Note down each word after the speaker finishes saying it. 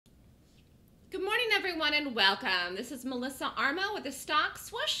everyone, and welcome. This is Melissa Armo with the Stock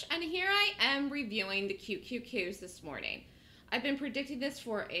Swoosh, and here I am reviewing the QQQs this morning. I've been predicting this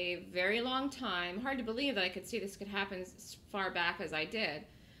for a very long time. Hard to believe that I could see this could happen as far back as I did,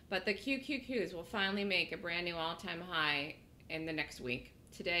 but the QQQs will finally make a brand new all-time high in the next week.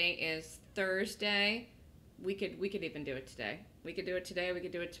 Today is Thursday. We could even do it today. We could do it today, we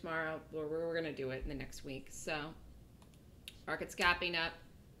could do it tomorrow, or we're going to do it in the next week. So, market's gapping up.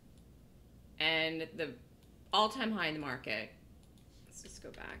 And the all-time high in the market, let's just go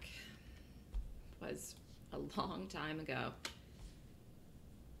back, was a long time ago.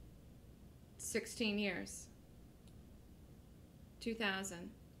 16 years. 2000.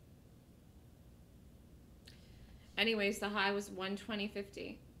 Anyways, the high was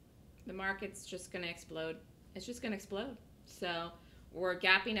 120.50. The market's just going to explode. It's just going to explode. So we're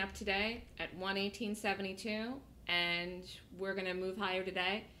gapping up today at 118.72, and we're going to move higher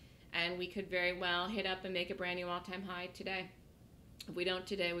today. And we could very well hit up and make a brand new all-time high today. If we don't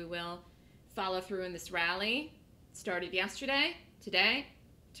today, we will follow through in this rally. Started yesterday, today,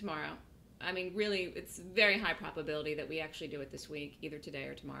 tomorrow. I mean, really, it's very high probability that we actually do it this week, either today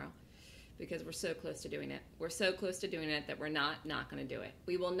or tomorrow, because we're so close to doing it. We're so close to doing it that we're not going to do it.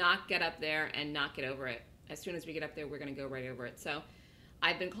 We will not get up there and not get over it. As soon as we get up there, we're going to go right over it. So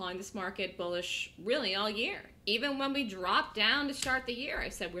I've been calling this market bullish really all year. Even when we dropped down to start the year, I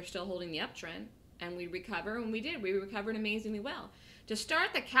said we're still holding the uptrend, and we recover, and we did. We recovered amazingly well. To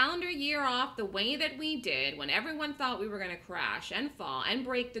start the calendar year off the way that we did, when everyone thought we were going to crash and fall and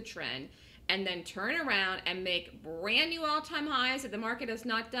break the trend, and then turn around and make brand new all-time highs that the market has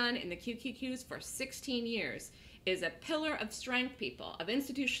not done in the QQQs for 16 years, is a pillar of strength, people, of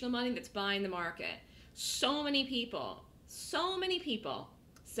institutional money that's buying the market. So many people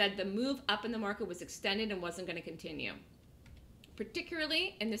said the move up in the market was extended and wasn't going to continue.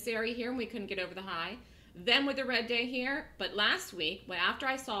 Particularly in this area here when we couldn't get over the high. Then with the red day here. But last week, after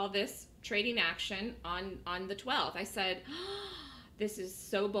I saw this trading action on the 12th, I said, oh, this is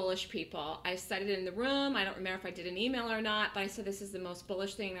so bullish, people. I said it in the room. I don't remember if I did an email or not, but I said this is the most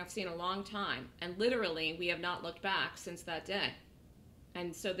bullish thing I've seen in a long time. And literally, we have not looked back since that day.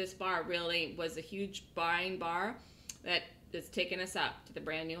 And so this bar really was a huge buying bar that's taken us up to the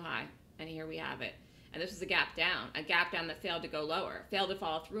brand new high, and here we have it. And this was a gap down that failed to go lower, failed to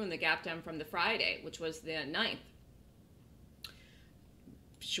follow through in the gap down from the Friday, which was the 9th.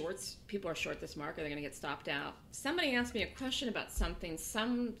 Shorts, people are short this market, they're going to get stopped out. Somebody asked me a question about something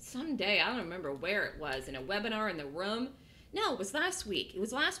someday, I don't remember where it was, in a webinar in the room. No, it was last week. It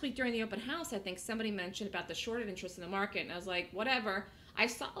was last week during the open house. I think somebody mentioned about the shorted interest in the market, and I was like, whatever. I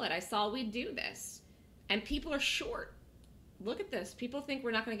saw it. I saw we'd do this. And people are short. Look at this. People think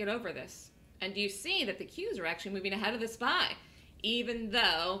we're not going to get over this. And do you see that the Qs are actually moving ahead of the SPY, even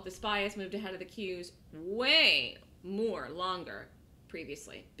though the SPY has moved ahead of the Qs way more longer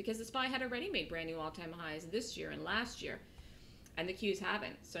previously, because the SPY had already made brand new all-time highs this year and last year, and the Qs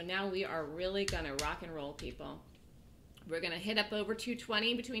haven't. So now we are really going to rock and roll, people. We're going to hit up over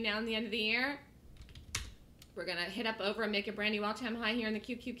 220 between now and the end of the year. We're going to hit up over and make a brand new all-time high here in the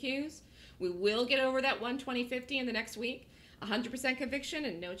QQQs. We will get over that 120.50 in the next week. 100% conviction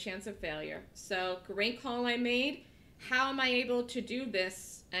and no chance of failure. So great call I made. How am I able to do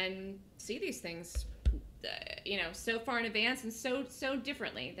this and see these things, so far in advance and so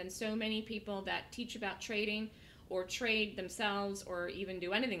differently than so many people that teach about trading or trade themselves or even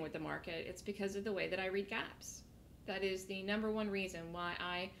do anything with the market? It's because of the way that I read gaps. That is the #1 reason why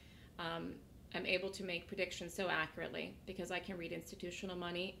I am able to make predictions so accurately, because I can read institutional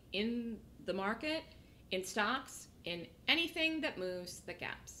money in the market, in stocks, in anything that moves the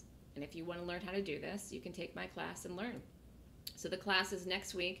gaps. And if you want to learn how to do this, you can take my class and learn. So the class is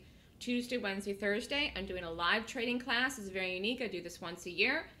next week, Tuesday, Wednesday, Thursday. I'm doing a live trading class. It's very unique. I do this once a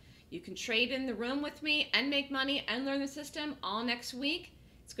year. You can trade in the room with me and make money and learn the system all next week.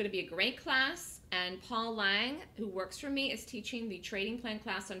 It's going to be a great class. And Paul Lang, who works for me, is teaching the trading plan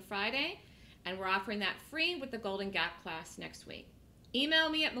class on Friday. And we're offering that free with the Golden Gap class next week. Email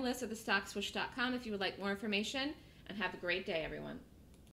me at melissa@thestockswoosh.com if you would like more information. And have a great day, everyone.